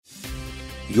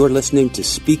You're listening to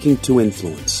Speaking to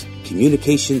Influence,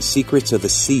 Communication Secrets of the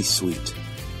C-Suite.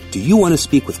 Do you want to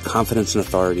speak with confidence and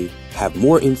authority, have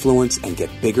more influence, and get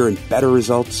bigger and better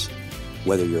results?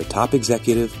 Whether you're a top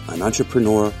executive, an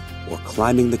entrepreneur, or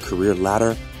climbing the career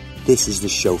ladder, this is the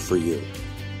show for you.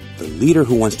 The leader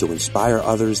who wants to inspire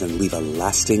others and leave a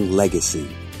lasting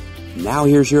legacy. Now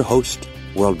here's your host,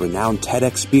 world-renowned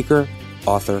TEDx speaker,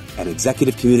 author, and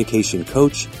executive communication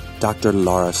coach, Dr.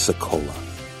 Laura Sicola.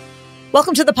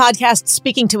 Welcome to the podcast,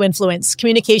 Speaking to Influence,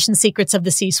 Communication Secrets of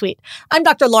the C-Suite. I'm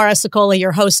Dr. Laura Sicola,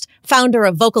 your host, founder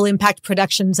of Vocal Impact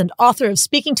Productions and author of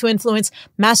Speaking to Influence,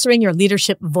 Mastering Your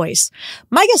Leadership Voice.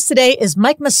 My guest today is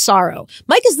Mike Massaro.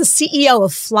 Mike is the CEO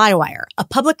of Flywire, a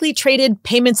publicly traded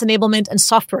payments enablement and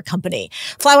software company.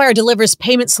 Flywire delivers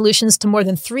payment solutions to more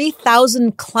than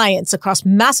 3,000 clients across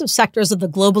massive sectors of the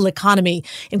global economy,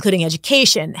 including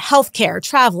education, healthcare,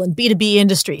 travel, and B2B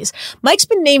industries. Mike's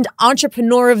been named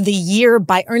Entrepreneur of the Year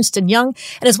by Ernst & Young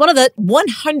and is one of the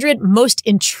 100 most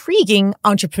intriguing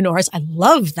entrepreneurs. I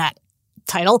love that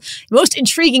title. Most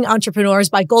intriguing entrepreneurs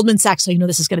by Goldman Sachs. So you know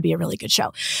this is going to be a really good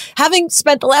show. Having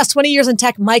spent the last 20 years in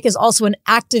tech, Mike is also an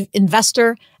active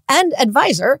investor and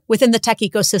advisor within the tech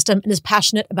ecosystem and is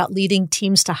passionate about leading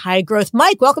teams to high growth.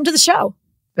 Mike, welcome to the show.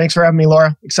 Thanks for having me,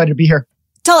 Laura. Excited to be here.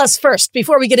 Tell us first,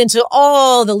 before we get into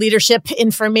all the leadership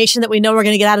information that we know we're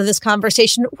going to get out of this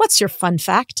conversation, what's your fun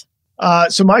fact?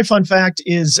 So my fun fact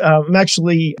is I'm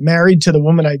actually married to the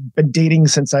woman I've been dating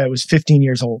since I was 15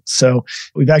 years old. So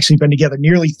we've actually been together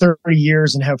nearly 30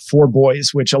 years and have 4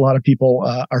 boys, which a lot of people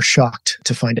are shocked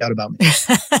to find out about me.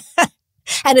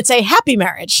 And it's a happy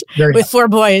marriage Very with happy. 4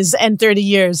 boys and 30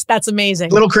 years. That's amazing.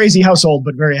 A little crazy household,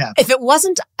 but very happy. If it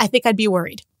wasn't, I think I'd be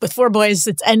worried. With 4 boys,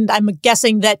 and I'm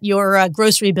guessing that your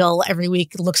grocery bill every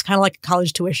week looks kind of like a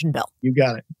college tuition bill. You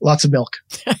got it. Lots of milk.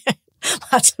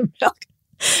 Lots of milk.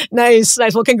 Nice.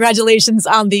 Well, congratulations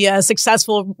on the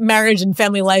successful marriage and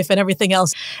family life and everything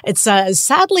else. It's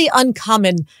sadly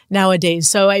uncommon nowadays.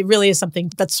 So it really is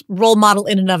something that's role model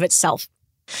in and of itself.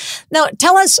 Now,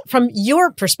 tell us from your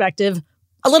perspective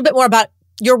a little bit more about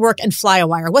your work and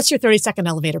Flywire. What's your 30-second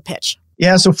elevator pitch?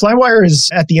 Yeah, so Flywire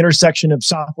is at the intersection of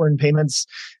software and payments.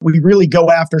 We really go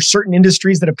after certain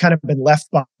industries that have kind of been left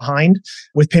behind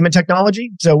with payment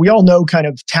technology. So we all know kind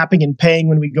of tapping and paying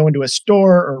when we go into a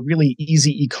store or really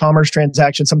easy e-commerce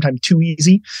transaction, sometimes too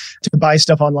easy to buy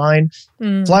stuff online.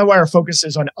 Flywire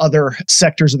focuses on other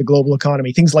sectors of the global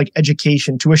economy, things like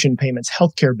education, tuition payments,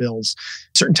 healthcare bills,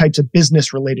 certain types of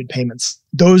business-related payments.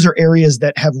 Those are areas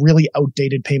that have really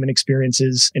outdated payment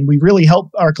experiences, and we really help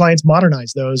our clients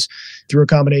modernize those through a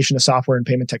combination of software and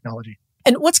payment technology.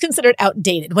 And what's considered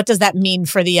outdated? What does that mean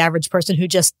for the average person who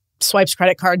just swipes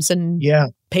credit cards and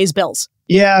pays bills?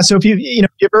 Yeah. So if you've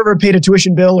ever paid a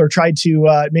tuition bill or tried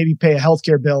to maybe pay a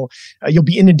healthcare bill, you'll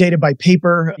be inundated by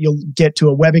paper. You'll get to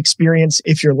a web experience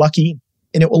if you're lucky,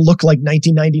 and it will look like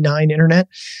 1999 internet,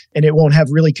 and it won't have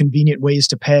really convenient ways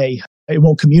to pay. It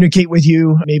won't communicate with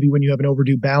you, maybe when you have an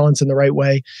overdue balance in the right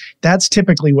way. That's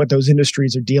typically what those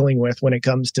industries are dealing with when it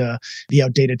comes to the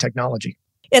outdated technology.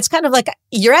 It's kind of like,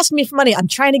 you're asking me for money. I'm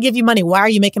trying to give you money. Why are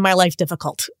you making my life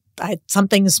difficult?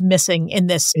 Something's missing in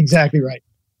this. Exactly right.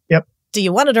 Yep. Do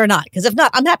you want it or not? Because if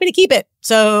not, I'm happy to keep it.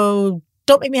 So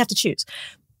don't make me have to choose.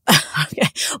 Okay.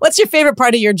 What's your favorite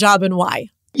part of your job and why?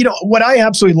 You know, what I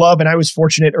absolutely love, and I was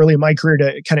fortunate early in my career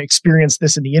to kind of experience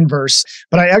this in the inverse,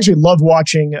 but I actually love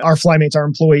watching our Flymates, our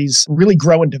employees, really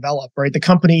grow and develop, right? The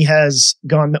company has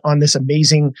gone on this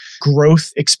amazing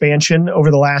growth expansion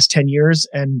over the last 10 years,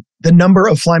 and the number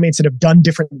of Flymates that have done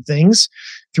different things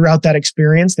throughout that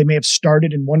experience, they may have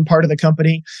started in one part of the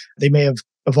company, they may have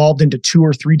evolved into 2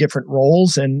 or 3 different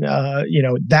roles. And,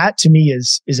 that to me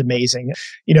is amazing.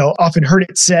 Often heard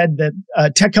it said that a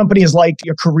tech company is like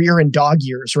a career in dog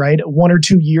years, right? 1 or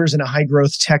 2 years in a high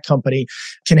growth tech company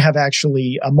can have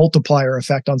actually a multiplier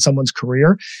effect on someone's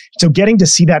career. So getting to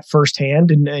see that firsthand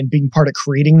and being part of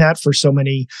creating that for so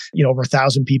many, over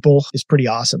 1,000 people is pretty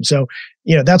awesome. So,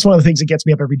 that's one of the things that gets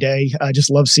me up every day. I just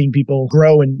love seeing people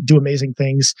grow and do amazing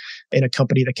things in a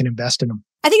company that can invest in them.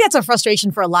 I think that's a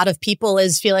frustration for a lot of people,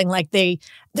 is feeling like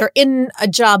they're in a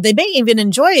job. They may even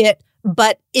enjoy it,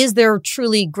 but is there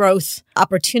truly growth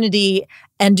opportunity?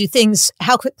 And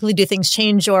how quickly do things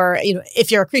change? Or, if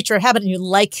you're a creature of habit and you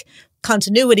like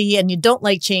continuity and you don't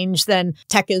like change, then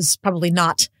tech is probably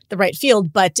not the right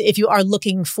field. But if you are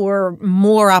looking for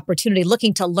more opportunity,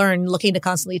 looking to learn, looking to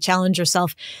constantly challenge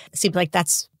yourself, it seems like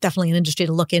that's definitely an industry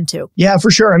to look into. Yeah, for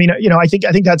sure. I mean, I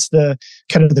think that's the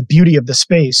kind of the beauty of the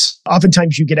space.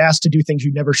 Oftentimes you get asked to do things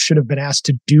you never should have been asked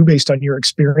to do based on your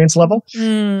experience level.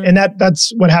 And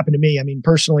that's what happened to me. I mean,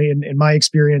 personally, in my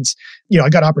experience, I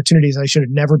got opportunities I should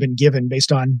have never been given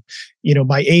based on,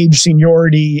 my age,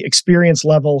 seniority, experience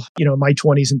level, my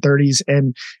 20s and 30s.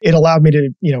 And it allowed me to,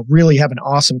 really have an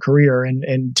awesome career,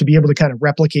 and to be able to kind of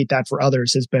replicate that for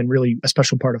others has been really a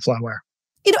special part of Flywire.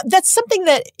 That's something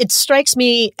that it strikes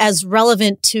me as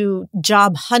relevant to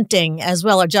job hunting as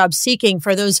well, or job seeking,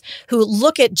 for those who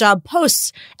look at job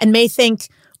posts and may think,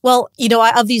 well,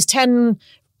 of these 10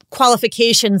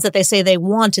 qualifications that they say they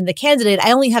want in the candidate,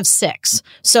 I only have 6.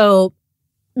 So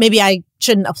maybe I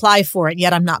shouldn't apply for it,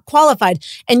 yet I'm not qualified.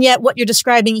 And yet what you're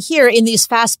describing here in these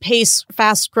fast-paced,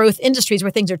 fast-growth industries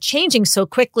where things are changing so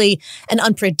quickly and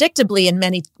unpredictably in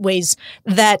many ways,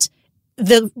 that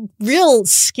the real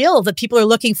skill that people are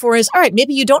looking for is, all right,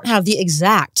 maybe you don't have the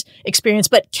exact experience,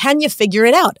 but can you figure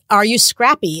it out? Are you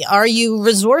scrappy? Are you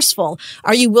resourceful?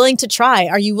 Are you willing to try?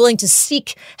 Are you willing to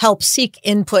seek help, seek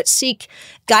input, seek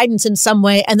guidance in some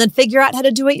way, and then figure out how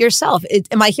to do it yourself?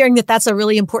 Am I hearing that that's a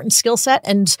really important skill set,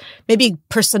 and maybe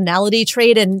personality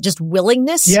trait and just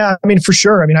willingness? Yeah, I mean, for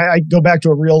sure. I mean, I go back to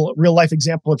a real life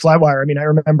example at Flywire. I mean, I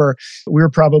remember we were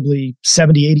probably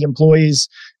 70, 80 employees.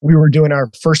 We were doing our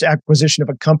first acquisition of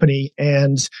a company,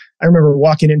 and I remember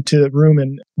walking into the room,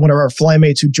 and one of our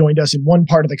flymates who joined us in one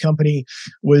part of the company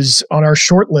was on our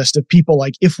short list of people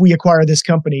like, if we acquire this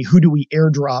company, who do we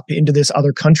airdrop into this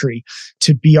other country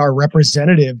to be our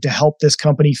representative to help this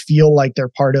company feel like they're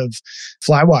part of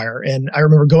Flywire? And I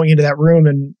remember going into that room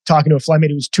and talking to a flymate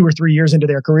who was 2 or 3 years into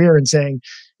their career and saying,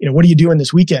 what are you doing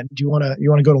this weekend? Do you want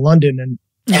to go to London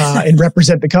and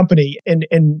represent the company? And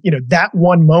that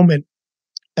one moment,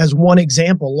 as one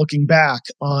example, looking back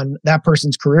on that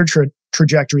person's career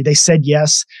trajectory, they said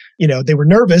yes. They were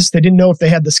nervous. They didn't know if they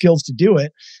had the skills to do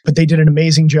it, but they did an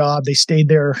amazing job. They stayed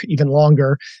there even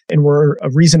longer and were a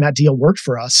reason that deal worked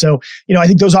for us. So, I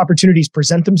think those opportunities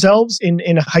present themselves in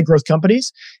high growth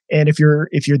companies. And if you're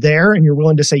there and you're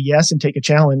willing to say yes and take a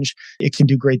challenge, it can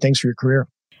do great things for your career.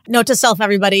 Note to self,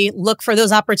 everybody, look for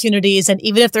those opportunities. And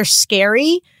even if they're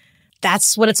scary,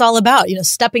 that's what it's all about.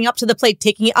 Stepping up to the plate,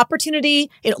 taking opportunity.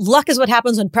 Luck is what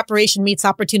happens when preparation meets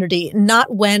opportunity,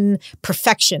 not when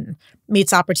perfection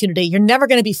meets opportunity. You're never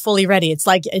going to be fully ready. It's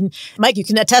like, and Mike, you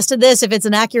can attest to this if it's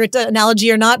an accurate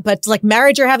analogy or not, but like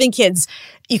marriage or having kids,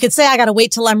 you could say, I got to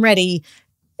wait till I'm ready.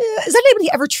 Is anybody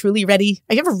ever truly ready?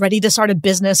 Are you ever ready to start a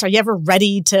business? Are you ever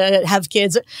ready to have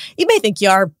kids? You may think you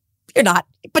are, you're not,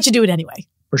 but you do it anyway.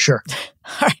 For sure.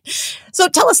 All right. So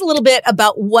tell us a little bit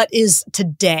about what is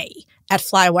today at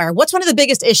Flywire. What's one of the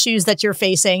biggest issues that you're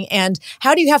facing, and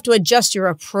how do you have to adjust your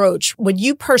approach when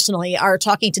you personally are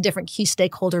talking to different key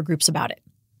stakeholder groups about it?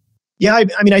 Yeah, I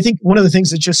mean, I think one of the things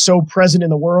that's just so present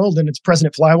in the world, and it's present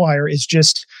at Flywire, is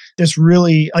just this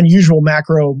really unusual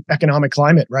macroeconomic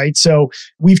climate, right? So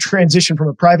we've transitioned from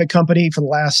a private company for the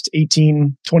last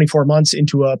 18, 24 months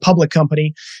into a public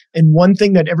company. And one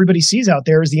thing that everybody sees out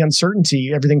there is the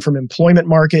uncertainty, everything from employment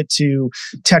market to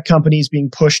tech companies being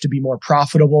pushed to be more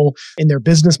profitable in their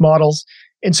business models.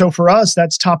 And so for us,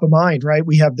 that's top of mind, right?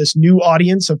 We have this new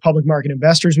audience of public market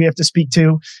investors we have to speak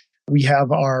to. We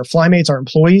have our flymates, our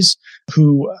employees,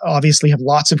 who obviously have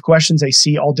lots of questions. They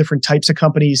see all different types of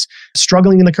companies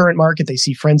struggling in the current market. They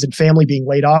see friends and family being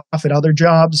laid off at other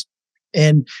jobs.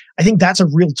 And I think that's a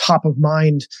real top of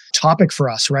mind topic for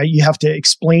us, right? You have to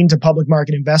explain to public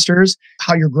market investors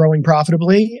how you're growing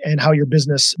profitably and how your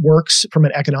business works from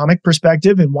an economic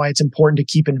perspective and why it's important to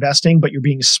keep investing, but you're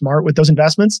being smart with those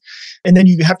investments. And then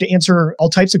you have to answer all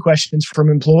types of questions from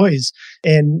employees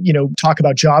and, talk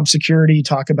about job security,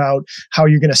 talk about how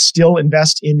you're going to still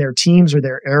invest in their teams or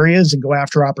their areas and go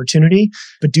after opportunity,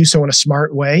 but do so in a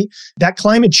smart way. That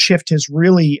climate shift has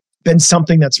really been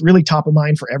something that's really top of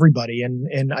mind for everybody.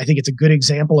 And I think it's a good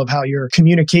example of how your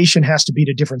communication has to be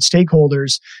to different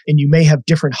stakeholders. And you may have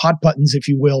different hot buttons, if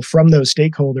you will, from those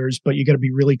stakeholders, but you got to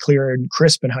be really clear and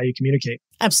crisp in how you communicate.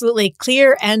 Absolutely.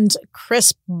 Clear and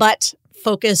crisp, but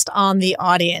focused on the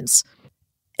audience.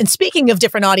 And speaking of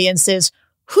different audiences,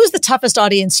 who's the toughest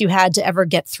audience you had to ever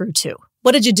get through to?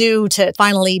 What did you do to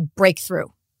finally break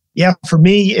through? Yeah, for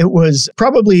me, it was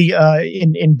probably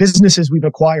in businesses we've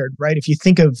acquired, right? If you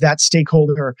think of that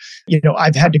stakeholder,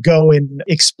 I've had to go and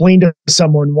explain to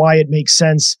someone why it makes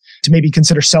sense to maybe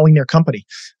consider selling their company.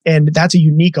 And that's a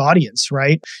unique audience,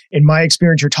 right? In my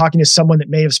experience, you're talking to someone that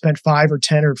may have spent 5 or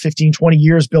 10 or 15, 20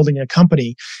 years building a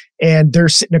company, and they're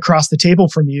sitting across the table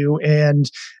from you,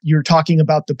 and you're talking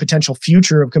about the potential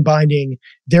future of combining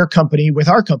their company with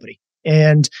our company.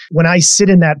 And when I sit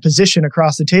in that position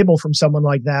across the table from someone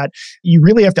like that, you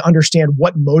really have to understand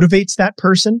what motivates that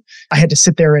person. I had to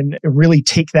sit there and really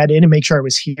take that in and make sure I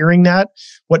was hearing that.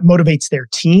 What motivates their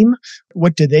team?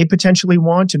 What do they potentially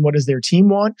want? And what does their team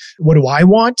want? What do I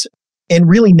want? And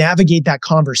really navigate that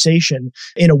conversation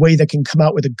in a way that can come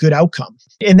out with a good outcome.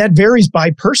 And that varies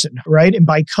by person, right? And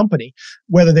by company,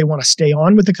 whether they want to stay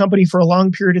on with the company for a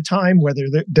long period of time, whether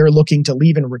they're looking to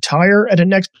leave and retire at a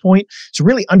next point. So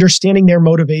really understanding their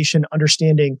motivation,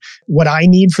 understanding what I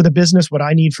need for the business, what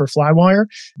I need for Flywire,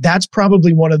 that's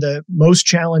probably one of the most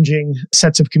challenging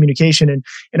sets of communication.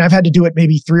 And I've had to do it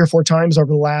maybe 3 or 4 times over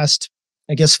the last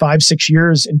 5, 6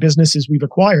 years in businesses we've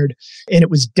acquired. And it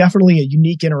was definitely a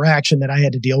unique interaction that I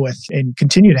had to deal with and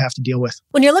continue to have to deal with.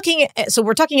 When you're looking at, so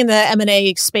we're talking in the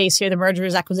M&A space here, the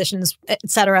mergers, acquisitions, et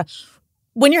cetera.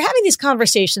 When you're having these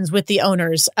conversations with the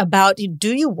owners about,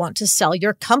 do you want to sell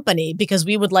your company because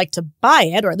we would like to buy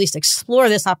it or at least explore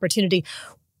this opportunity?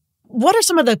 What are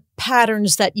some of the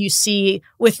patterns that you see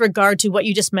with regard to what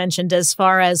you just mentioned as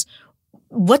far as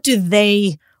what do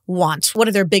they want? What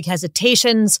are their big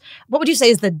hesitations? What would you say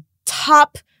is the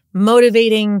top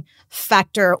motivating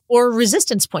factor or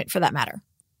resistance point for that matter?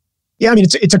 Yeah, I mean,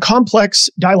 it's a complex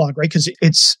dialogue, right? Because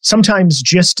it's sometimes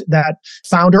just that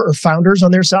founder or founders on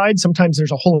their side. Sometimes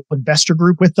there's a whole investor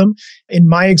group with them. In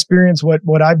my experience,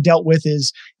 what I've dealt with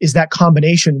is that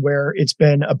combination where it's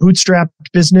been a bootstrapped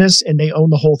business and they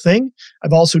own the whole thing.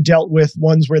 I've also dealt with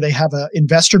ones where they have an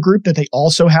investor group that they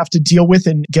also have to deal with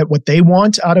and get what they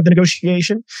want out of the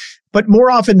negotiation. But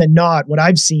more often than not, what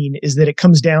I've seen is that it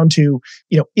comes down to,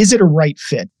 is it a right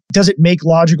fit? Does it make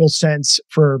logical sense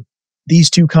for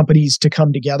these two companies to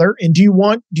come together? And do you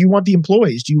want the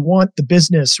employees? Do you want the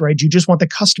business, right? Do you just want the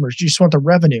customers? Do you just want the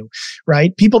revenue,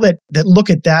 right? People that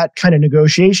look at that kind of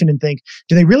negotiation and think,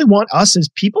 do they really want us as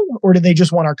people or do they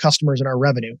just want our customers and our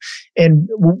revenue? And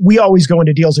we always go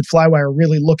into deals at Flywire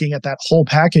really looking at that whole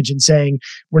package and saying,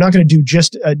 we're not going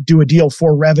to do a deal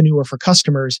for revenue or for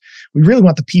customers. We really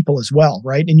want the people as well,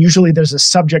 right? And usually there's a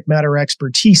subject matter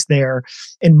expertise there.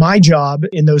 And my job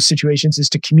in those situations is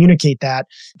to communicate that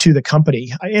to the company.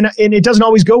 And it doesn't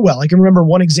always go well. I can remember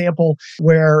one example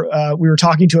where we were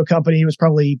talking to a company, it was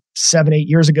probably 7, 8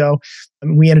 years ago,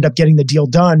 and we ended up getting the deal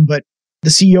done. But the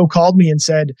CEO called me and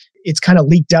said, it's kind of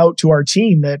leaked out to our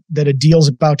team that a deal's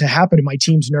about to happen and my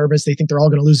team's nervous. They think they're all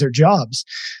going to lose their jobs.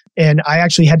 And I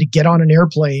actually had to get on an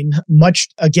airplane, much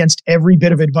against every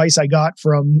bit of advice I got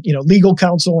from, legal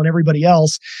counsel and everybody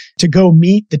else, to go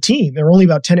meet the team. There were only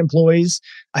about 10 employees.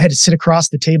 I had to sit across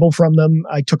the table from them.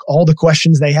 I took all the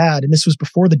questions they had. And this was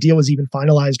before the deal was even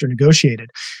finalized or negotiated.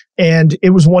 And it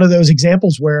was one of those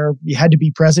examples where you had to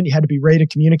be present, you had to be ready to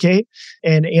communicate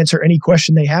and answer any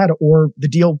question they had, or the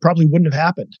deal probably wouldn't have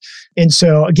happened. And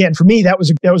so again, for me, that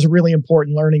was a really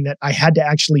important learning that I had to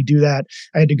actually do that.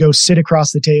 I had to go sit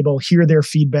across the table, hear their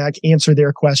feedback, answer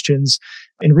their questions,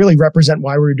 and really represent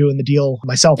why we were doing the deal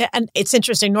myself. Yeah, and it's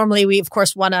interesting. Normally, we, of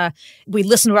course, we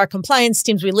listen to our compliance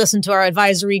teams, we listen to our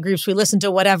advisory groups, we listen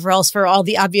to whatever else for all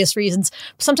the obvious reasons.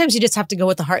 Sometimes you just have to go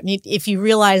with the heart. And if you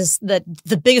realize that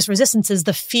the biggest resistance is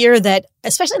the fear that,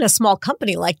 especially in a small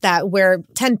company like that, where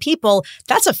 10 people,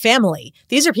 that's a family.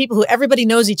 These are people who everybody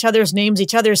knows each other's names,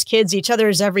 each other's kids, each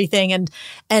other's everything.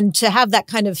 And to have that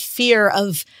kind of fear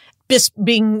of just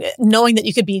knowing that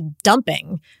you could be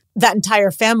dumping that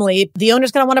entire family, the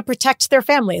owner's going to want to protect their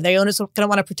family. The owner's going to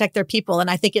want to protect their people. And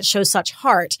I think it shows such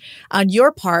heart on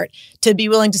your part to be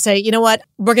willing to say, you know what,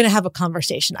 we're going to have a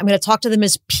conversation. I'm going to talk to them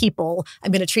as people.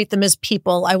 I'm going to treat them as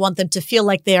people. I want them to feel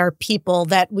like they are people,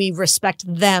 that we respect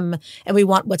them and we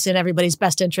want what's in everybody's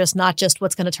best interest, not just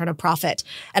what's going to turn a profit.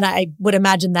 And I would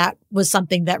imagine that was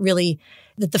something that really,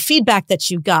 that the feedback that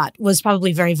you got was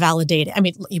probably very validating. I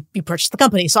mean, you purchased the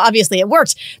company, so obviously it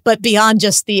worked. But beyond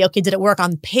just okay, did it work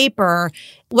on paper?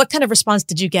 What kind of response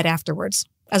did you get afterwards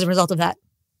as a result of that?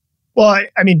 Well,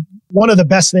 I mean, one of the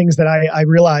best things that I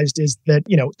realized is that,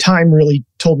 time really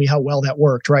told me how well that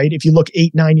worked, right? If you look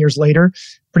 8, 9 years later,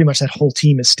 pretty much that whole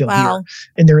team is still here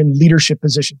and they're in leadership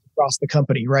positions across the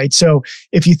company, right? So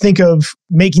if you think of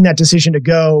making that decision to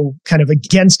go kind of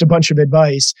against a bunch of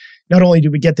advice, not only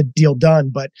did we get the deal done,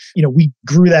 but, we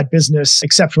grew that business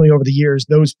exceptionally over the years.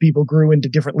 Those people grew into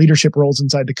different leadership roles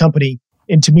inside the company.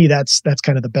 And to me, that's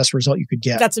kind of the best result you could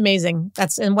get. That's amazing.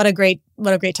 And what a great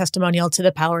testimonial to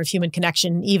the power of human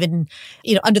connection, even,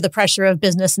 under the pressure of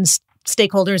business and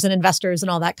stakeholders and investors and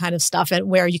all that kind of stuff, and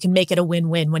where you can make it a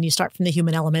win-win when you start from the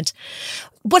human element.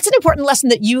 What's an important lesson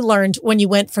that you learned when you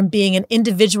went from being an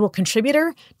individual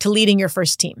contributor to leading your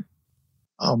first team?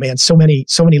 Oh man, so many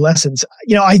lessons.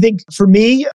 I think for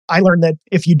me, I learned that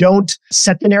if you don't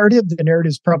set the narrative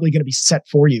is probably going to be set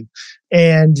for you.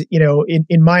 And,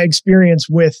 in my experience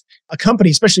with a company,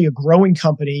 especially a growing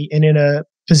company and in a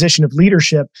position of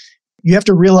leadership, you have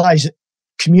to realize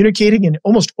communicating and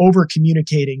almost over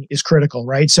communicating is critical,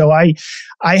 right? So I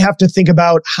have to think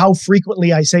about how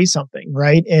frequently I say something,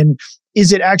 right? And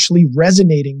is it actually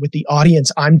resonating with the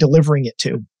audience I'm delivering it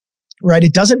to? Right?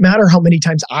 It doesn't matter how many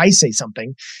times I say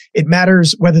something. It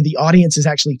matters whether the audience is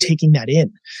actually taking that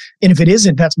in. And if it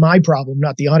isn't, that's my problem,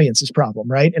 not the audience's problem,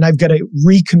 right? And I've got to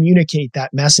re-communicate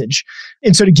that message.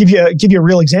 And so to give you a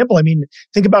real example,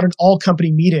 think about an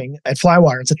all-company meeting at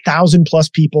Flywire. It's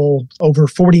 1,000+ people, over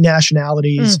 40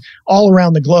 nationalities, all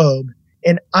around the globe.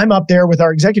 And I'm up there with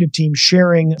our executive team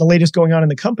sharing the latest going on in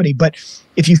the company. But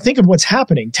if you think of what's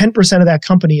happening, 10% of that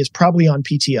company is probably on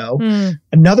PTO.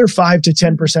 Another 5 to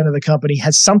 10% of the company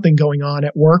has something going on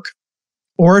at work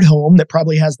or at home that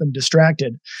probably has them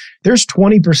distracted. There's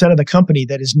 20% of the company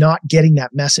that is not getting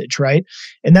that message, right?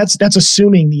 And that's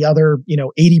assuming the other,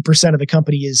 80% of the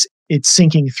company it's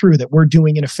sinking through, that we're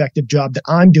doing an effective job, that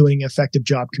I'm doing an effective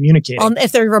job communicating.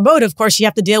 If they're remote, of course, you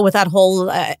have to deal with that whole,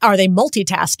 are they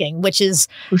multitasking, which is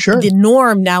the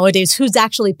norm nowadays. Who's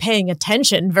actually paying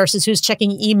attention versus who's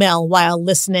checking email while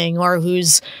listening, or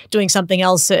who's doing something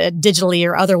else digitally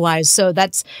or otherwise. So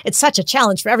it's such a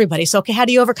challenge for everybody. So, okay, how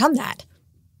do you overcome that?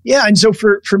 Yeah. And so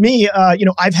for me,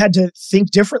 I've had to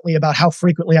think differently about how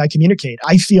frequently I communicate.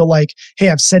 I feel like, hey,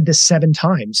 I've said this 7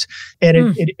 times.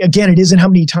 And it isn't how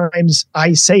many times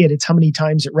I say it, it's how many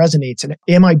times it resonates. And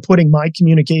am I putting my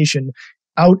communication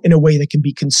out in a way that can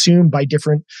be consumed by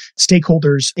different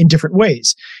stakeholders in different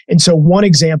ways? And so one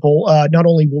example, not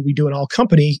only will we do an all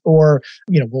company, or,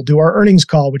 we'll do our earnings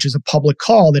call, which is a public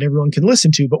call that everyone can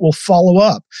listen to, but we'll follow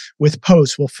up with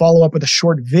posts. We'll follow up with a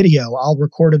short video. I'll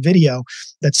record a video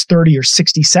that's 30 or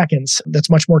 60 seconds. That's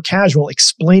much more casual,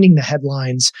 explaining the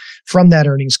headlines from that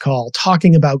earnings call,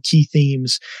 talking about key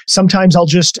themes. Sometimes I'll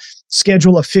just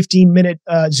schedule a 15-minute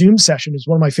Zoom session. Is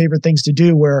one of my favorite things to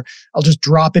do, where I'll just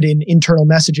drop it in internal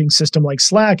messaging system like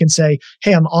Slack and say,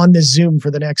 hey, I'm on this Zoom for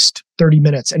the next 30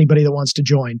 minutes. Anybody that wants to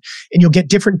join. And you'll get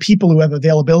different people who have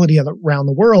availability around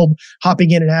the world hopping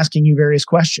in and asking you various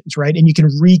questions, right? And you can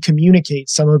re-communicate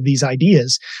some of these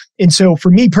ideas. And so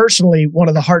for me personally, one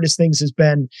of the hardest things has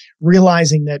been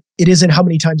realizing that it isn't how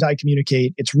many times I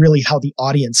communicate, it's really how the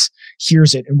audience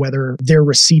hears it and whether they're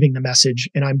receiving the message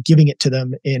and I'm giving it to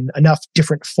them in enough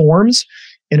different forms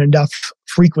and enough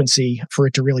frequency for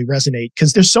it to really resonate.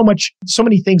 Because there's so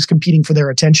many things competing for their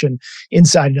attention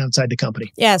inside and outside the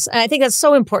company. Yes. And I think that's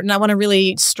so important. I want to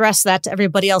really stress that to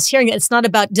everybody else hearing it. It's not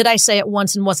about, did I say it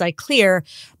once and was I clear?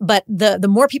 But the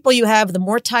more people you have, the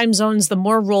more time zones, the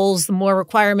more roles, the more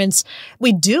requirements.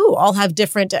 We do all have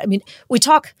different, we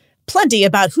talk plenty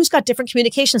about who's got different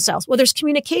communication styles. Well, there's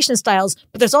communication styles,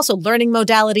 but there's also learning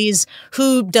modalities.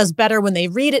 Who does better when they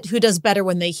read it? Who does better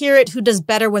when they hear it? Who does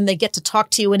better when they get to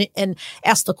talk to you and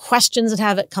ask the questions and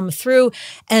have it come through?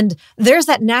 And there's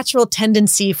that natural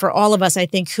tendency for all of us, I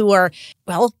think, who are,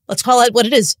 well, let's call it what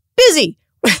it is, busy.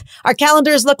 Our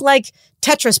calendars look like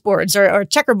Tetris boards or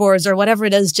checkerboards or whatever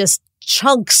it is, just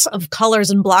chunks of colors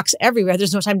and blocks everywhere.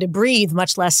 There's no time to breathe,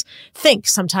 much less think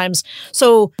sometimes.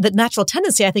 So the natural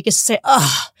tendency, I think, is to say,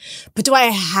 but do I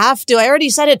have to? I already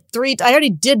said it I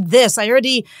already did this. Why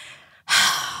do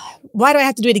I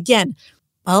have to do it again?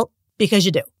 Well, because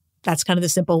you do. That's kind of the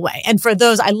simple way. And for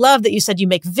those, I love that you said you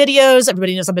make videos.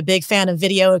 Everybody knows I'm a big fan of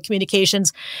video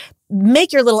communications.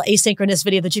 Make your little asynchronous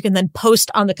video that you can then post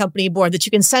on the company board, that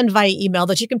you can send via email,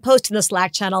 that you can post in the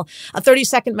Slack channel, a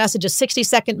 30-second message, a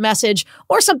 60-second message,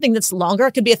 or something that's longer.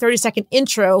 It could be a 30-second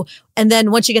intro. And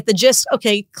then once you get the gist,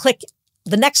 okay, click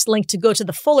the next link to go to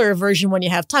the fuller version when you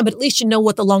have time, but at least you know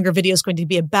what the longer video is going to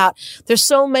be about. There's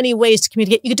so many ways to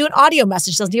communicate. You could do an audio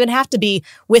message. It doesn't even have to be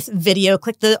with video.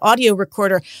 Click the audio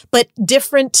recorder, but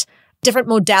different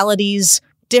modalities,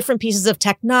 different pieces of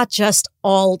tech, not just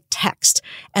all text.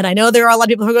 And I know there are a lot of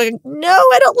people who are going, no,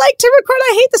 I don't like to record.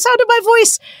 I hate the sound of my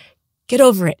voice. Get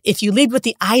over it. If you lead with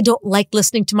the, I don't like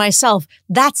listening to myself,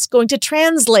 that's going to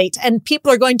translate and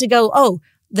people are going to go, oh,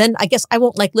 then I guess I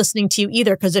won't like listening to you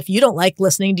either. Because if you don't like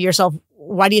listening to yourself,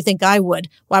 why do you think I would?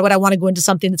 Why would I want to go into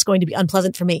something that's going to be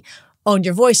unpleasant for me? own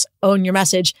your voice, own your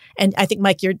message. And I think,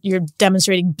 Mike, you're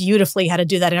demonstrating beautifully how to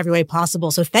do that in every way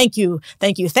possible. So thank you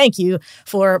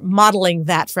for modeling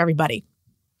that for everybody.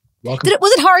 Welcome.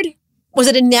 Was it hard? Was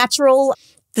it a natural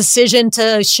decision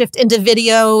to shift into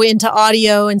video, into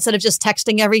audio instead of just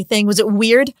texting everything? Was it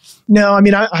weird? No, I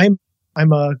mean,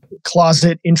 I'm a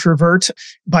closet introvert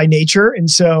by nature. And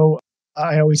so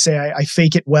I always say I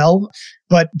fake it well,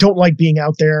 but don't like being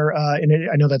out there. And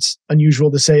I know that's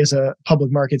unusual to say as a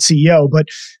public market CEO, but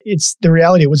it's the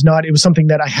reality. It was something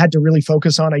that I had to really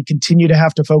focus on. I continue to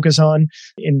have to focus on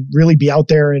and really be out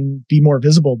there and be more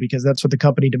visible, because that's what the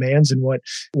company demands and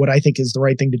what I think is the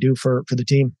right thing to do for the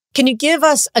team. Can you give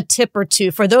us a tip or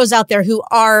two for those out there who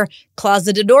are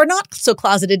closeted or not so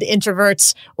closeted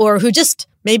introverts, or who just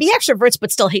maybe extroverts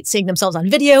but still hate seeing themselves on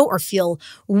video, or feel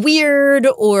weird,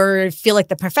 or feel like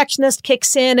the perfectionist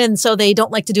kicks in and so they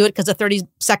don't like to do it because a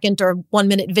 30-second or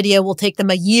 1-minute video will take them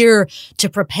a year to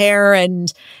prepare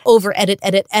and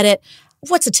edit.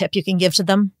 What's a tip you can give to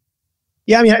them?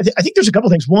 Yeah, I mean, I think there's a couple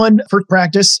of things. One, for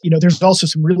practice, there's also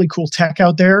some really cool tech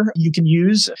out there you can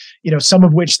use, some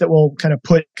of which that will kind of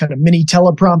put kind of mini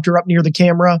teleprompter up near the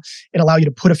camera and allow you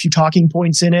to put a few talking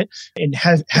points in it and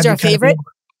have Is there a favorite?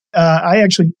 I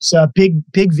actually use Big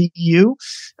VU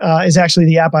is actually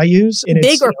the app I use. And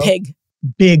Big or Pig?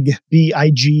 Big,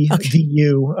 BIG, okay.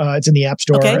 VU. It's in the App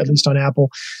Store, okay. At least on Apple.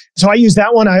 So I use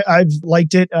that one. I've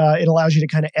liked it. It allows you to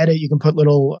kind of edit. You can put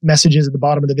little messages at the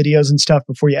bottom of the videos and stuff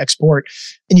before you export,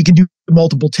 and you can do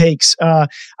multiple takes.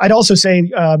 I'd also say,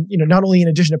 not only in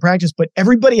addition to practice, but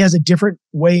everybody has a different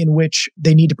way in which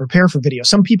they need to prepare for video.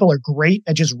 Some people are great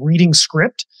at just reading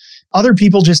script. Other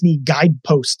people just need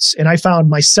guideposts. And I found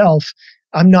myself,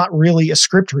 I'm not really a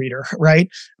script reader, right?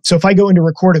 So if I go in to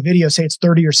record a video, say it's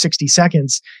 30 or 60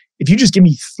 seconds, if you just give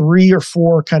me 3 or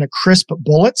 4 kind of crisp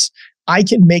bullets, I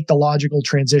can make the logical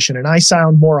transition and I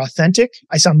sound more authentic.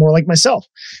 I sound more like myself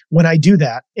when I do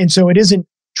that. And so it isn't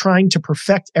trying to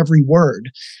perfect every word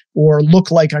or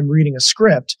look like I'm reading a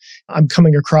script. I'm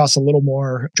coming across a little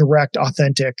more direct,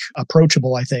 authentic,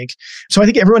 approachable, I think. So I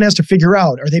think everyone has to figure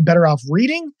out, are they better off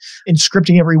reading and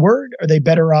scripting every word? Are they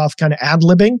better off kind of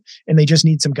ad-libbing and they just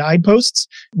need some guideposts?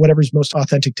 Whatever's most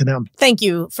authentic to them. Thank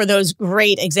you for those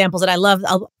great examples that I love.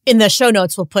 In the show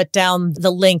notes, we'll put down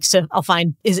the link. So I'll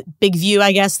find, is it Big View,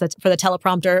 I guess, that's for the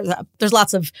teleprompter. There's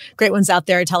lots of great ones out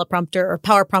there, teleprompter or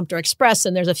PowerPrompter Express,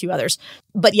 and there's a few others.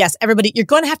 But yes, everybody, you're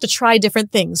going to have to try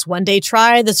different things. One day,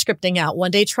 try the scripting out. One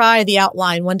day, try the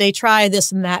outline. One day, try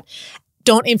this and that.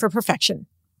 Don't aim for perfection.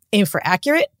 Aim for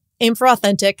accurate. Aim for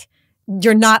authentic.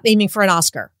 You're not aiming for an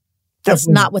Oscar. That's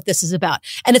Definitely not what this is about.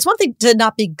 And it's one thing to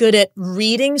not be good at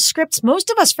reading scripts.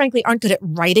 Most of us, frankly, aren't good at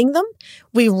writing them.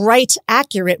 We write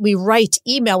accurate. We write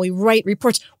email. We write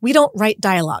reports. We don't write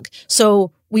dialogue.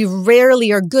 So we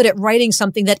rarely are good at writing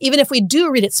something that, even if we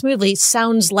do read it smoothly,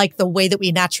 sounds like the way that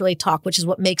we naturally talk, which is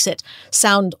what makes it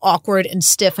sound awkward and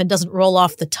stiff and doesn't roll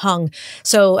off the tongue.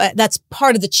 So that's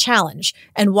part of the challenge,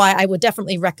 and why I would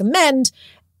definitely recommend,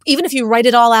 even if you write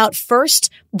it all out first,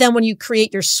 then when you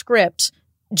create your script,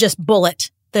 just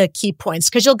bullet the key points,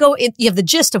 because you have the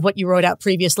gist of what you wrote out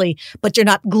previously, but you're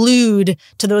not glued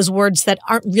to those words that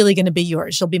aren't really going to be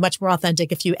yours. You'll be much more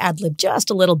authentic if you ad-lib just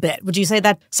a little bit. Would you say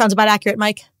that sounds about accurate,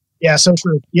 Mike? Yeah, so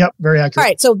true. Yep, very accurate. All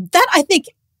right. So that, I think,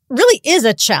 really is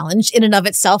a challenge in and of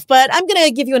itself, but I'm going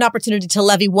to give you an opportunity to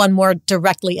levy one more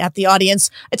directly at the audience.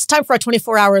 It's time for our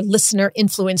 24-hour listener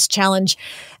influence challenge.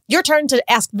 Your turn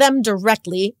to ask them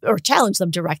directly or challenge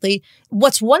them directly.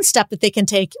 What's one step that they can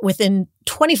take within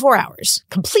 24 hours,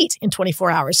 complete in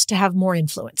 24 hours, to have more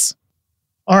influence?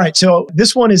 All right. So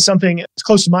this one is something that's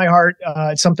close to my heart.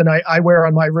 It's something I wear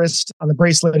on my wrist, on the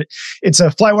bracelet. It's a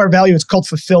Flywire value. It's called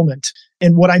fulfillment.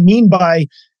 And what I mean by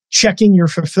checking your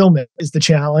fulfillment is the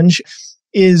challenge.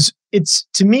 It's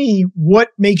to me, what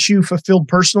makes you fulfilled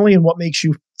personally and what makes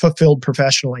you fulfilled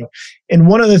professionally. And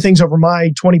one of the things over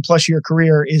my 20 plus year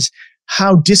career is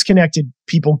how disconnected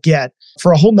people get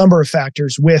for a whole number of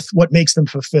factors with what makes them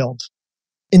fulfilled.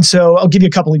 And so I'll give you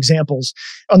a couple examples.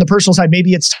 On the personal side,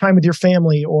 maybe it's time with your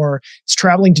family, or it's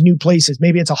traveling to new places.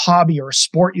 Maybe it's a hobby or a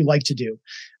sport you like to do.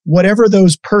 Whatever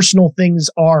those personal things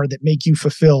are that make you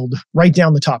fulfilled, write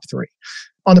down the top 3.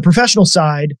 On the professional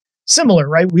side, similar,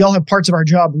 right? We all have parts of our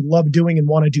job we love doing and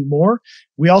want to do more.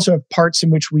 We also have parts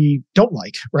in which we don't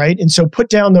like, right? And so put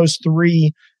down those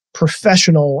 3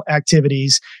 professional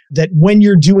activities that when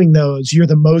you're doing those, you're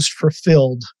the most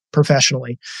fulfilled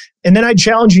professionally. And then I'd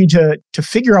challenge you to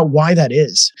figure out why that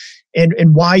is, and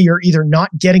why you're either not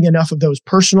getting enough of those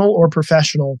personal or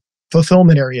professional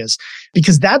fulfillment areas,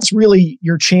 because that's really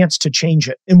your chance to change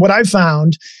it. And what I've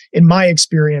found in my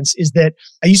experience is that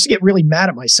I used to get really mad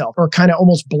at myself or kind of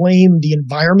almost blame the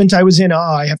environment I was in. Oh,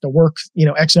 I have to work,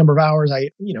 X number of hours. I,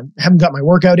 haven't got my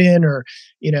workout in, or,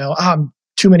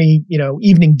 too many,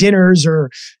 evening dinners or,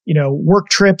 work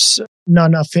trips,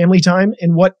 not enough family time.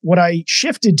 And what I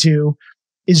shifted to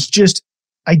is just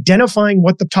identifying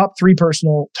what the top three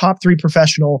professional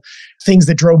things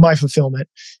that drove my fulfillment.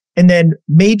 And then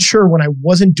made sure when I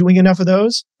wasn't doing enough of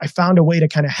those, I found a way to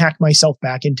kind of hack myself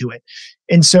back into it.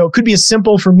 And so it could be as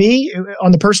simple for me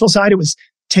on the personal side. It was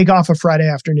take off a Friday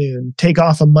afternoon, take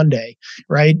off a Monday,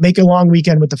 right? Make a long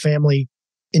weekend with the family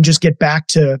and just get back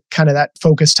to kind of that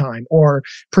focus time, or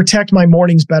protect my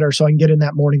mornings better so I can get in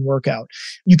that morning workout.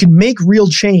 You can make real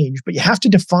change, but you have to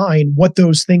define what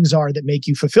those things are that make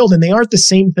you fulfilled. And they aren't the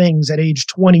same things at age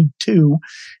 22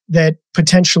 that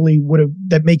potentially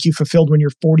that make you fulfilled when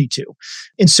you're 42.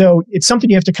 And so it's something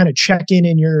you have to kind of check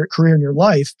in your career and your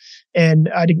life. And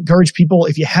I'd encourage people,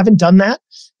 if you haven't done that,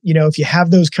 if you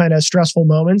have those kind of stressful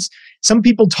moments, some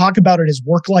people talk about it as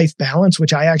work-life balance,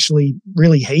 which I actually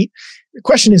really hate. The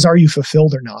question is, are you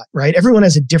fulfilled or not, right? Everyone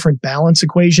has a different balance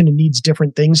equation and needs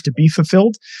different things to be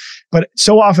fulfilled. But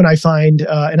so often I find,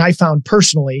 and I found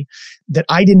personally, that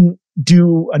I didn't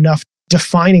do enough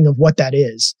defining of what that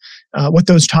is, what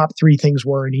those top three things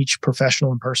were in each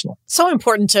professional and personal. So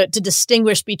important to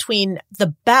distinguish between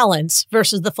the balance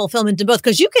versus the fulfillment in both,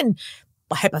 because you can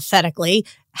hypothetically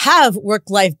have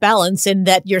work-life balance in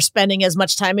that you're spending as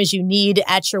much time as you need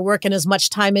at your work and as much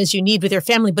time as you need with your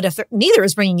family. But if neither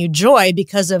is bringing you joy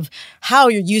because of how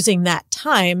you're using that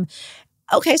time,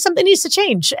 okay, something needs to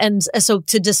change. And so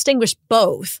to distinguish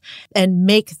both and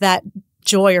make that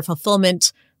joy or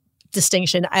fulfillment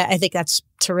distinction, I think that's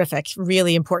terrific,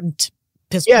 really important,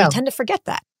 because we tend to forget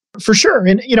that. For sure.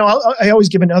 And, I always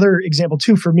give another example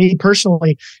too. For me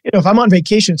personally, if I'm on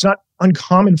vacation, it's not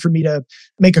uncommon for me to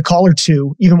make a call or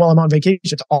two, even while I'm on vacation.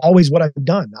 It's always what I've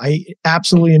done. I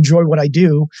absolutely enjoy what I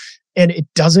do. And it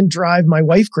doesn't drive my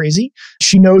wife crazy.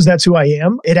 She knows that's who I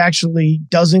am. It actually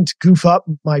doesn't goof up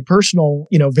my personal,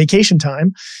 vacation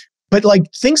time. But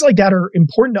things like that are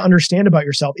important to understand about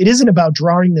yourself. It isn't about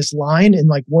drawing this line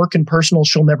and work and personal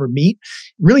shall never meet.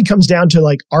 It really comes down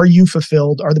to are you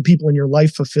fulfilled? Are the people in your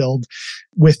life fulfilled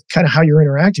with kind of how you're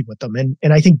interacting with them?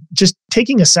 And I think just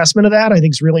taking assessment of that, I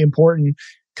think is really important,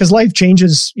 because life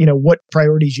changes, what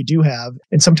priorities you do have.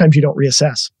 And sometimes you don't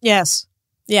reassess. Yes.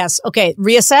 Okay.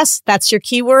 Reassess. That's your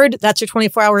key word. That's your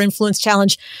 24-hour influence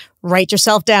challenge. Write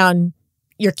yourself down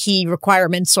your key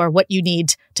requirements or what you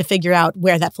need to figure out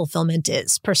where that fulfillment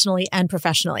is, personally and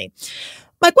professionally.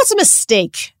 Mike, what's a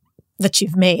mistake that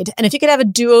you've made? And if you could have a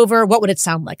do-over, what would it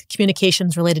sound like? A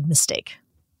communications-related mistake.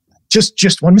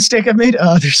 Just one mistake I've made?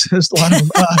 There's a lot of them.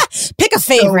 Pick a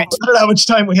favorite. So, I don't know how much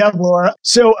time we have, Laura.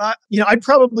 So, I'd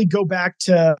probably go back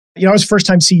to, I was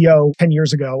first-time CEO 10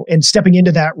 years ago, and stepping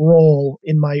into that role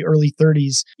in my early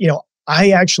 30s,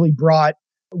 I actually brought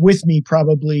with me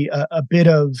probably a bit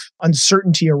of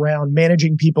uncertainty around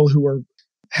managing people who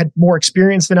had more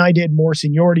experience than I did, more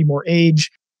seniority, more age.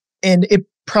 And it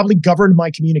probably governed my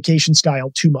communication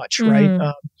style too much, right?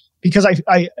 Because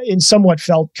I in somewhat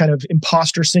felt kind of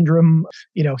imposter syndrome.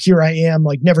 Here I am,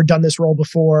 never done this role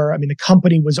before. I mean, the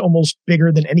company was almost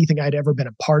bigger than anything I'd ever been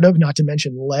a part of, not to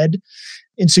mention led.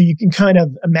 And so you can kind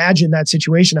of imagine that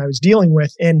situation I was dealing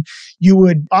with. And you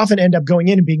would often end up going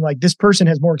in and being like, this person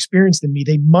has more experience than me.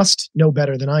 They must know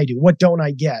better than I do. What don't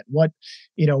I get? What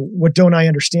don't I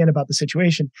understand about the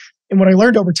situation? And what I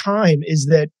learned over time is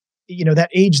that, that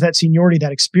age, that seniority,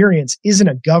 that experience isn't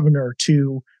a governor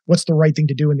to what's the right thing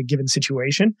to do in the given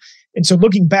situation. And so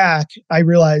looking back, I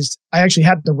realized I actually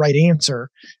had the right answer,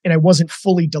 and I wasn't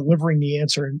fully delivering the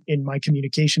answer in my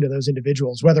communication to those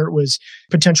individuals, whether it was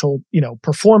potential,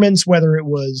 performance, whether it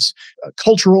was a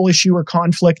cultural issue or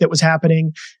conflict that was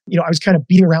happening. I was kind of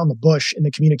beating around the bush in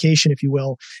the communication, if you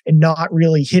will, and not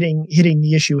really hitting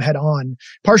the issue head on,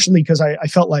 partially because I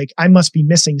felt like I must be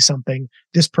missing something.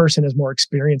 This person has more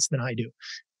experience than I do.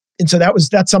 And so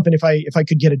that's something, if I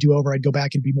could get a do-over, I'd go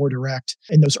back and be more direct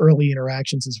in those early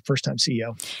interactions as a first-time CEO.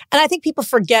 And I think people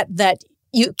forget that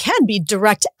you can be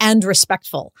direct and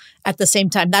respectful at the same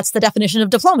time. That's the definition of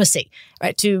diplomacy,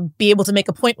 right? To be able to make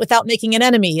a point without making an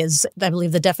enemy is, I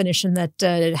believe, the definition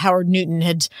that Howard Newton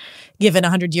had given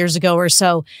 100 years ago or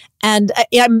so. And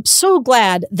I'm so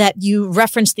glad that you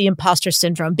referenced the imposter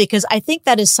syndrome, because I think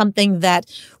that is something that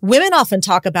women often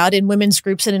talk about in women's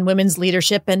groups and in women's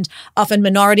leadership, and often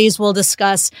minorities will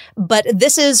discuss. But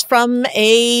this is from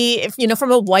a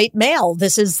white male.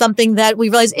 This is something that we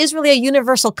realize is really a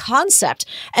universal concept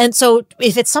accept. And so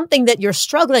if it's something that you're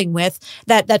struggling with,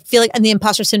 that feeling and the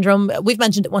imposter syndrome, we've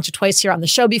mentioned it once or twice here on the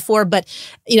show before, but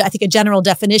I think a general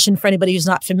definition for anybody who's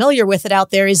not familiar with it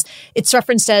out there is it's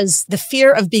referenced as the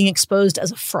fear of being exposed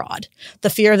as a fraud. The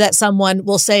fear that someone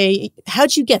will say,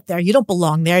 how'd you get there? You don't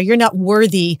belong there. You're not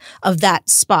worthy of that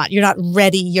spot. You're not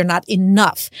ready. You're not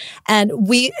enough. And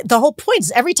the whole point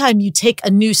is every time you take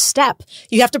a new step,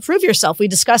 you have to prove yourself. We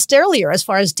discussed earlier as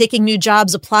far as taking new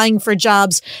jobs, applying for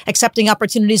jobs, accepting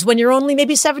opportunities when you're only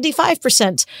maybe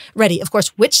 75% ready. Of course,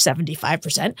 which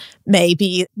 75% may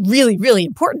be really, really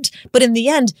important. But in the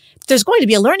end, there's going to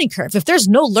be a learning curve. If there's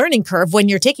no learning curve when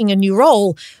you're taking a new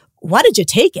role, why did you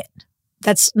take it?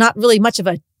 That's not really much of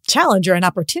a challenge or an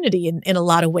opportunity in a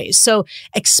lot of ways. So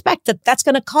expect that that's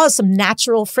going to cause some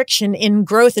natural friction in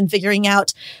growth and figuring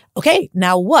out, okay,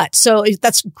 now what? So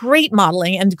that's great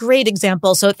modeling and great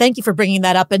example. So thank you for bringing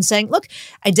that up and saying, look,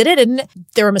 I did it and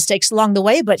there were mistakes along the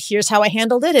way, but here's how I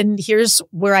handled it. And here's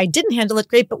where I didn't handle it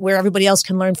great, but where everybody else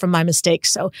can learn from my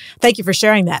mistakes. So thank you for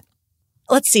sharing that.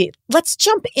 Let's see. Let's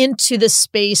jump into the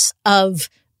space of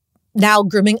now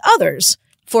grooming others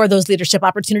for those leadership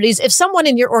opportunities. If someone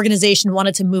in your organization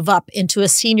wanted to move up into a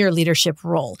senior leadership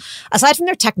role, aside from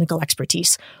their technical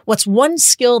expertise, what's one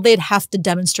skill they'd have to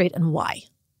demonstrate and why?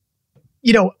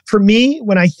 For me,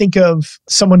 when I think of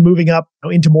someone moving up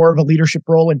into more of a leadership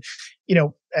role, and,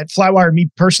 at Flywire, me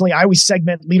personally, I always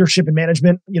segment leadership and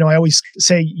management. I always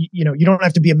say, you don't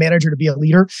have to be a manager to be a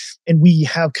leader. And we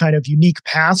have kind of unique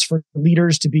paths for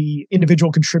leaders to be individual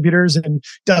contributors and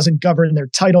doesn't govern their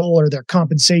title or their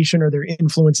compensation or their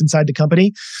influence inside the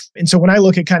company. And so when I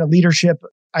look at kind of leadership,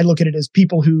 I look at it as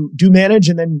people who do manage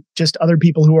and then just other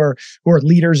people who are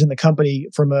leaders in the company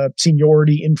from a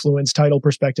seniority, influence, title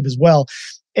perspective as well.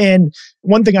 And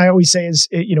one thing I always say is,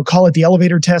 call it the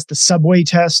elevator test, the subway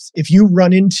test. If you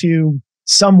run into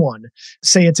someone,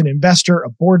 say it's an investor, a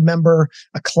board member,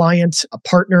 a client, a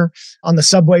partner on the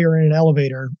subway or in an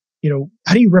elevator,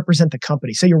 how do you represent the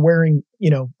company? Say you're wearing,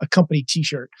 a company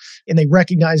t-shirt and they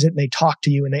recognize it and they talk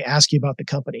to you and they ask you about the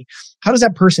company. How does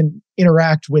that person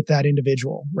interact with that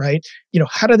individual, right?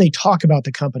 How do they talk about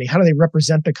the company? How do they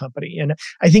represent the company? And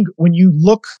I think when you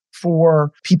look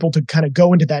for people to kind of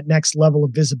go into that next level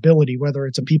of visibility, whether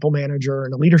it's a people manager or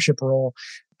in a leadership role,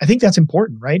 I think that's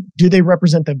important, right? Do they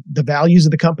represent the values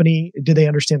of the company? Do they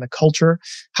understand the culture?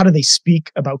 How do they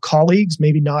speak about colleagues,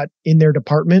 maybe not in their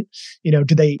department? Do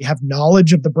they have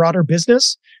knowledge of the broader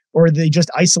business, or are they just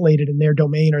isolated in their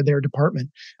domain or their department?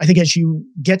 I think as you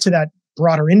get to that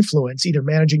broader influence, either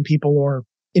managing people or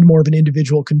in more of an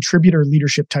individual contributor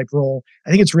leadership type role, I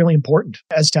think it's really important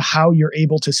as to how you're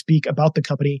able to speak about the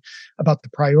company, about the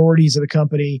priorities of the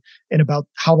company, and about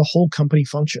how the whole company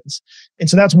functions. And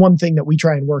so that's one thing that we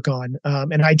try and work on.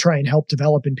 And I try and help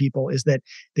develop in people is that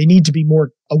they need to be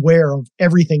more aware of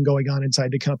everything going on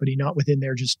inside the company, not within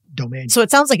their just domain. So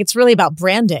it sounds like it's really about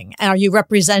branding. Are you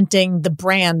representing the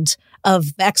brand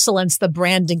of excellence, the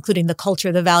brand, including the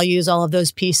culture, the values, all of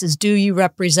those pieces? Do you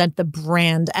represent the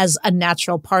brand as a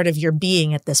natural part of your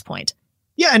being at this point?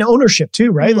 Yeah, and ownership too,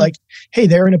 right? Mm-hmm. Like, hey,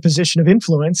 they're in a position of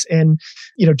influence and,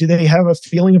 do they have a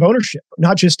feeling of ownership,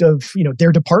 not just of,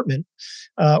 their department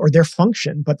or their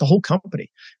function, but the whole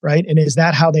company, right? And is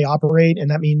that how they operate?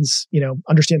 And that means,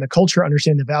 understand the culture,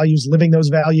 understand the values, living those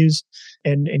values,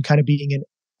 and kind of being an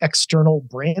external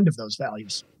brand of those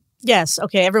values. Yes.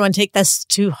 Okay. Everyone take this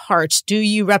to heart. Do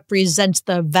you represent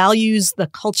the values, the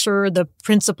culture, the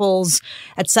principles,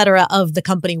 et cetera, of the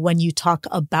company when you talk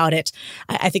about it?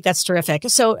 I think that's terrific.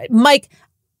 So, Mike,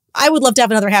 I would love to have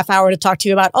another half hour to talk to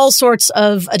you about all sorts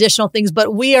of additional things,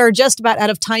 but we are just about out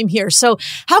of time here. So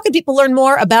how can people learn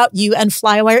more about you and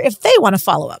Flywire if they want to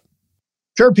follow up?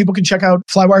 Sure. People can check out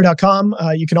flywire.com.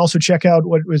 You can also check out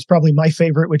what was probably my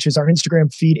favorite, which is our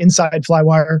Instagram feed, Inside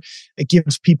Flywire. It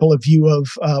gives people a view of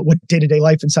what day-to-day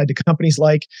life inside the company's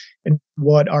like and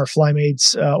what our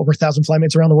Flymates, over 1,000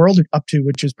 Flymates around the world are up to,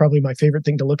 which is probably my favorite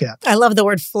thing to look at. I love the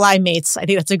word Flymates. I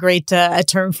think that's a great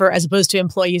term for as opposed to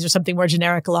employees or something more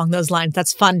generic along those lines.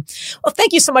 That's fun. Well,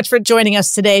 thank you so much for joining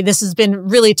us today. This has been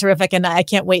really terrific, and I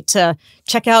can't wait to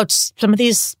check out some of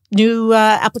these new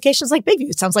applications like BigView.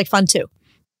 It sounds like fun too.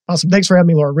 Awesome. Thanks for having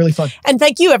me, Laura. Really fun. And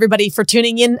thank you, everybody, for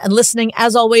tuning in and listening.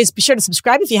 As always, be sure to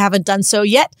subscribe if you haven't done so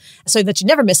yet so that you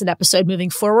never miss an episode moving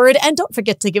forward. And don't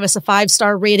forget to give us a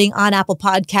 5-star rating on Apple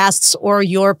Podcasts or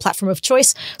your platform of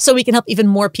choice so we can help even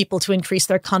more people to increase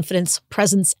their confidence,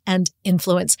 presence, and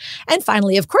influence. And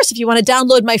finally, of course, if you want to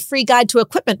download my free guide to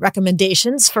equipment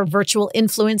recommendations for virtual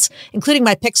influence, including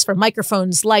my picks for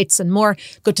microphones, lights, and more,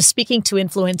 go to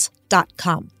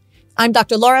speakingtoinfluence.com. I'm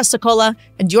Dr. Laura Sokola,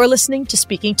 and you're listening to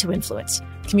Speaking to Influence,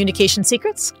 Communication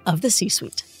Secrets of the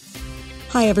C-Suite.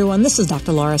 Hi, everyone. This is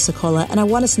Dr. Laura Sicola, and I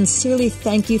want to sincerely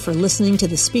thank you for listening to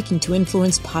the Speaking to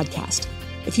Influence podcast.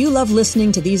 If you love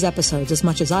listening to these episodes as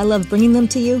much as I love bringing them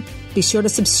to you, be sure to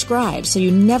subscribe so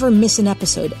you never miss an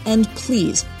episode. And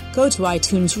please go to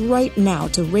iTunes right now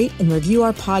to rate and review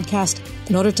our podcast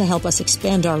in order to help us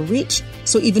expand our reach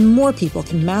so even more people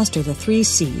can master the 3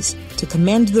 C's to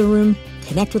command the room,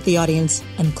 connect with the audience,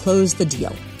 and close the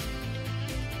deal.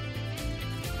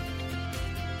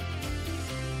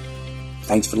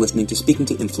 Thanks for listening to Speaking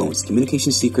to Influence,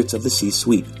 Communication Secrets of the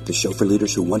C-Suite, the show for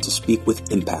leaders who want to speak with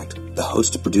impact. The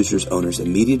hosts, producers, owners,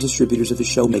 and media distributors of the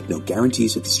show make no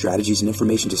guarantees that the strategies and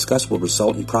information discussed will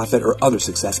result in profit or other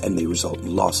success and may result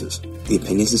in losses. The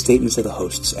opinions and statements of the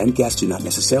hosts and guests do not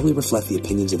necessarily reflect the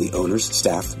opinions of the owners,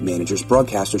 staff, managers,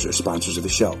 broadcasters, or sponsors of the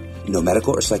show. No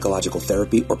medical or psychological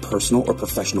therapy or personal or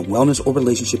professional wellness or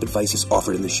relationship advice is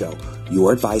offered in the show. You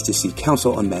are advised to seek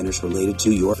counsel on matters related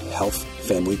to your health,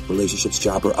 family, relationships,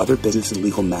 job, or other business and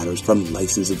legal matters from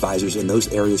licensed advisors in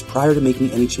those areas prior to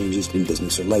making any changes in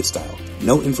business or lifestyle.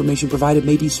 No information provided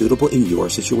may be suitable in your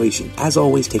situation. As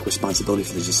always, take responsibility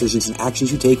for the decisions and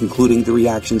actions you take, including the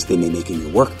reactions they may make in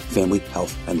your work, family,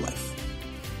 health, and life.